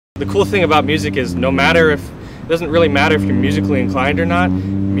The cool thing about music is it doesn't really matter if you're musically inclined or not,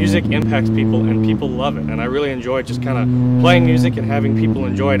 music impacts people and people love it. And I really enjoy just kind of playing music and having people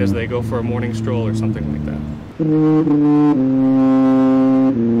enjoy it as they go for a morning stroll or something like that.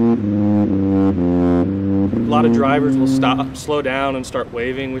 A lot of drivers will stop, slow down and start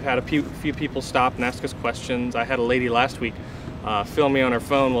waving. We've had a few people stop and ask us questions. I had a lady last week film me on her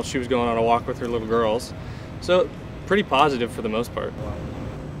phone while she was going on a walk with her little girls. So pretty positive for the most part.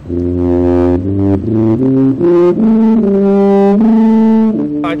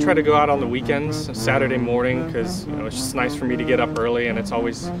 I try to go out on the weekends, Saturday morning, because it's just nice for me to get up early, and it's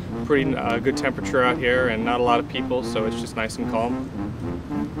always pretty good temperature out here and not a lot of people, so it's just nice and calm.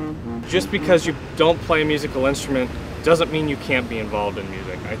 Just because you don't play a musical instrument doesn't mean you can't be involved in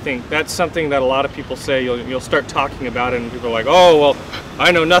music. I think that's something that a lot of people say. You'll start talking about it and people are like, oh, well,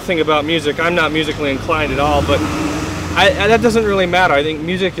 I know nothing about music, I'm not musically inclined at all, but that doesn't really matter. I think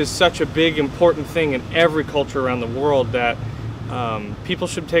music is such a big, important thing in every culture around the world that people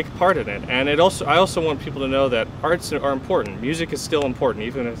should take part in it. And I also want people to know that arts are important. Music is still important,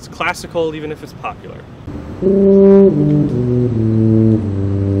 even if it's classical, even if it's popular.